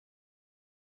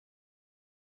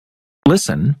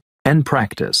Listen and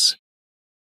practice.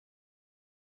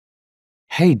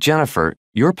 Hey, Jennifer,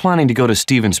 you're planning to go to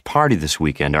Steven's party this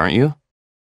weekend, aren't you?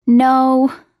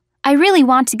 No, I really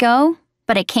want to go,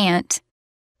 but I can't.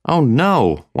 Oh,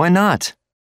 no. Why not?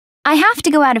 I have to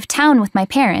go out of town with my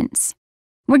parents.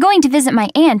 We're going to visit my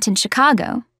aunt in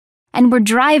Chicago, and we're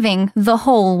driving the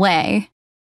whole way.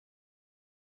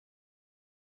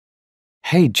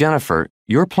 Hey, Jennifer,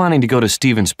 you're planning to go to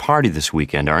Steven's party this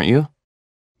weekend, aren't you?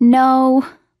 No,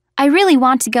 I really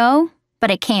want to go,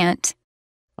 but I can't.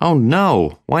 Oh,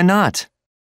 no. Why not?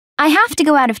 I have to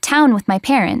go out of town with my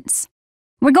parents.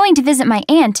 We're going to visit my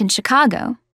aunt in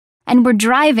Chicago, and we're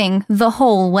driving the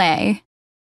whole way.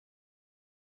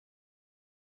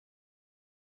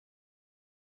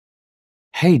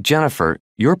 Hey, Jennifer,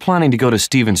 you're planning to go to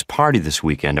Steven's party this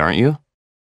weekend, aren't you?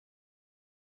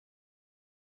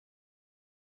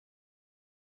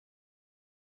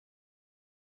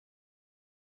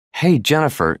 Hey,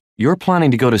 Jennifer, you're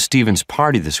planning to go to Steven's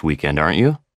party this weekend, aren't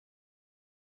you?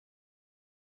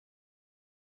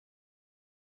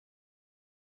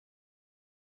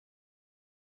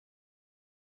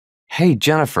 Hey,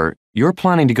 Jennifer, you're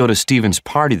planning to go to Steven's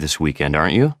party this weekend,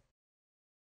 aren't you?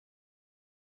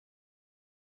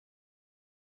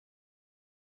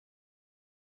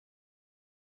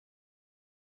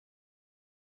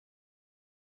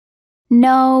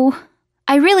 No,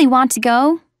 I really want to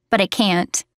go, but I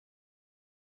can't.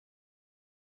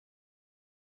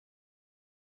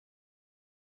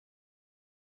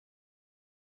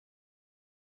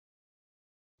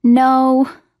 No,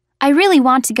 I really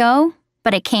want to go,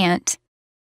 but I can't.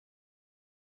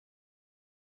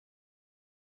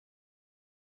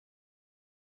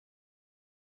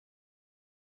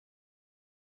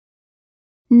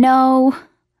 No,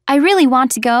 I really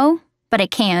want to go, but I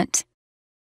can't.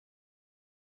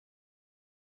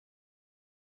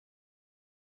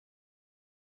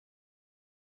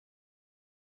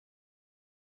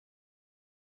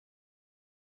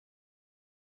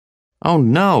 Oh,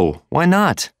 no. Why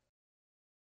not?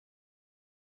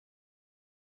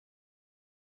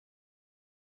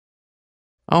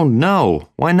 Oh, no.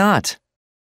 Why not?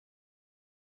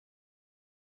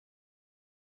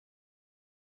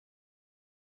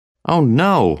 Oh,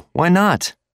 no. Why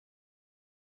not?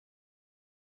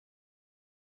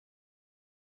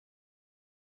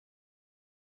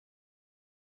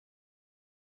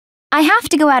 I have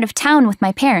to go out of town with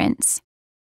my parents.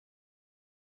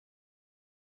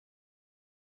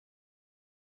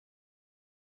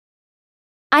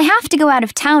 I have to go out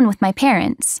of town with my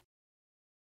parents.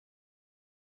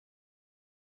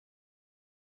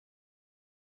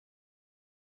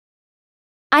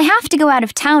 I have to go out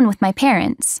of town with my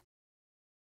parents.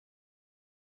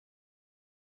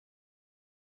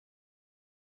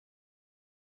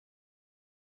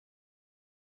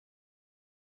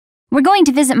 We're going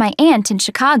to visit my aunt in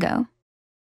Chicago.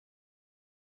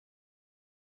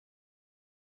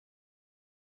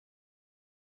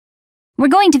 We're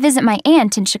going to visit my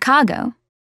aunt in Chicago.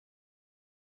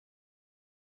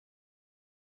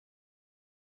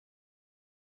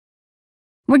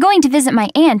 We're going to visit my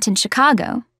aunt in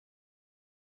Chicago.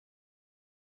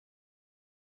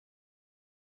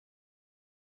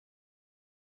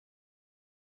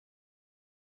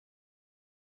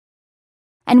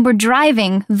 And we're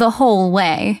driving the whole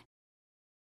way.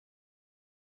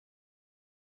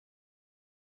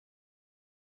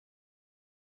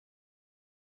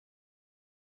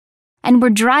 And we're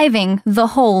driving the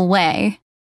whole way.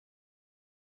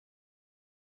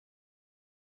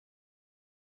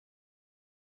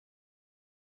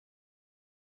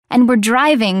 And we're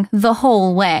driving the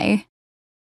whole way.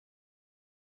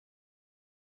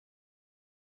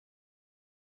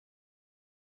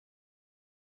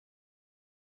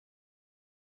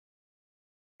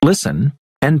 Listen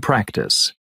and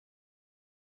practice.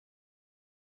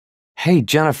 Hey,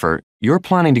 Jennifer, you're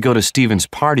planning to go to Steven's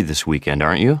party this weekend,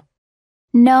 aren't you?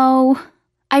 No,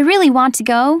 I really want to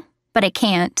go, but I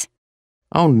can't.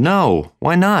 Oh, no.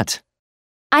 Why not?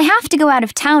 I have to go out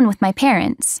of town with my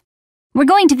parents. We're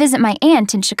going to visit my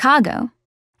aunt in Chicago,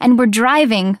 and we're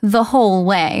driving the whole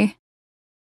way.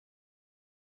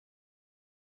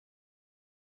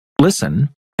 Listen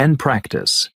and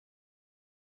practice.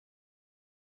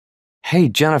 Hey,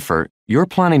 Jennifer, you're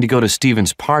planning to go to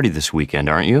Steven's party this weekend,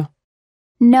 aren't you?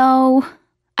 No,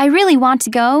 I really want to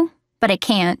go, but I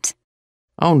can't.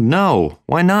 Oh, no.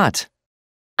 Why not?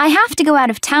 I have to go out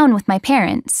of town with my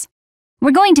parents.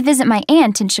 We're going to visit my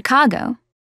aunt in Chicago,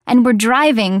 and we're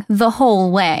driving the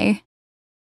whole way.